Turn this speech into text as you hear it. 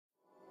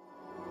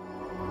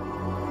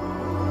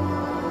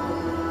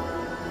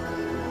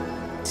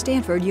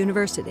Stanford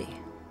University.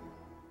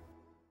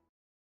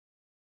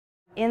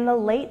 In the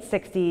late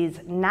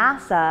 60s,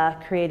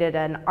 NASA created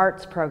an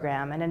arts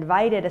program and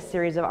invited a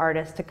series of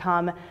artists to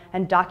come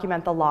and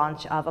document the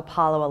launch of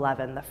Apollo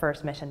 11, the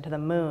first mission to the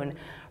moon.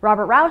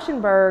 Robert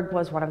Rauschenberg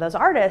was one of those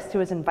artists who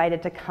was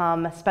invited to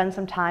come spend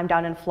some time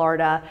down in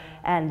Florida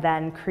and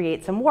then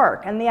create some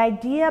work. And the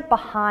idea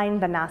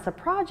behind the NASA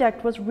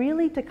project was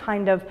really to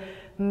kind of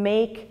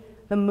make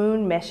the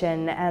moon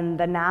mission and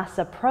the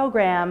NASA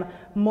program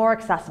more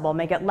accessible,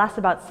 make it less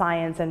about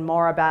science and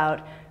more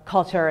about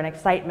culture and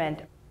excitement.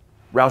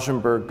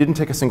 Rauschenberg didn't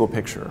take a single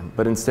picture,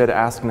 but instead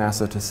asked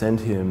NASA to send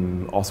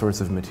him all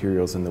sorts of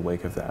materials in the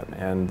wake of that.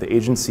 And the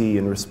agency,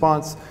 in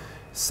response,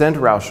 sent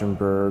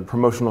Rauschenberg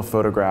promotional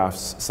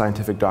photographs,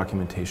 scientific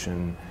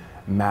documentation,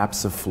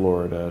 maps of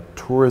Florida,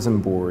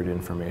 tourism board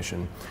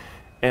information.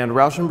 And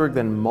Rauschenberg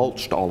then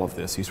mulched all of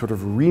this. He sort of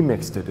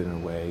remixed it in a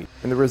way.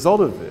 And the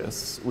result of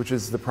this, which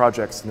is the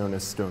projects known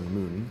as Stone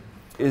Moon,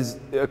 is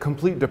a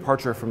complete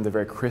departure from the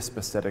very crisp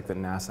aesthetic that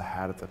NASA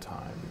had at the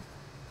time.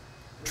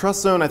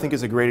 Trust Zone, I think,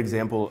 is a great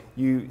example.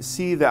 You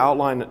see the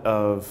outline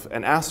of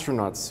an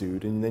astronaut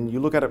suit, and then you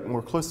look at it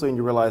more closely and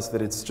you realize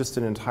that it's just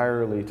an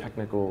entirely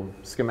technical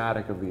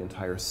schematic of the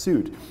entire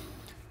suit.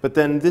 But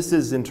then this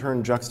is in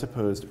turn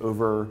juxtaposed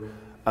over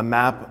a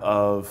map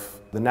of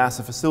the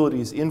NASA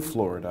facilities in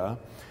Florida.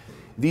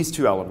 These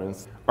two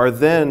elements are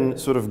then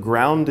sort of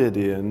grounded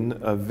in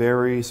a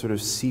very sort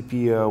of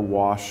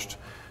sepia-washed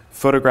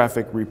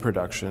photographic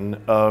reproduction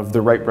of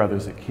the Wright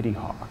brothers at Kitty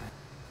Hawk.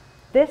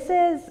 This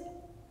is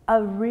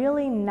a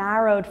really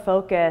narrowed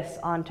focus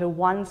onto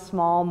one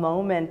small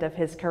moment of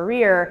his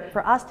career.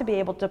 For us to be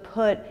able to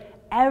put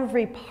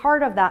every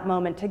part of that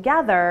moment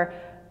together,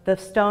 the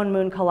stone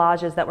moon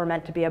collages that were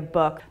meant to be a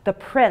book, the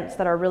prints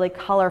that are really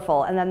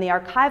colorful, and then the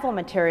archival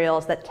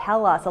materials that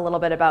tell us a little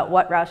bit about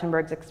what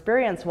Rauschenberg's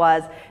experience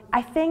was,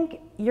 I think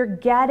you're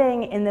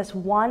getting in this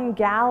one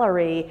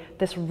gallery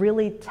this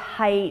really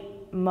tight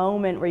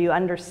moment where you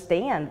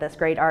understand this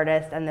great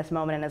artist and this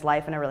moment in his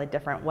life in a really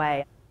different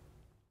way.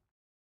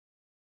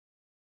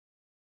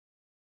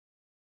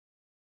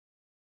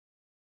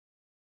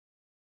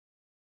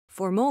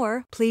 For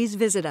more, please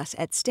visit us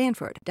at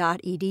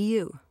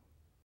stanford.edu.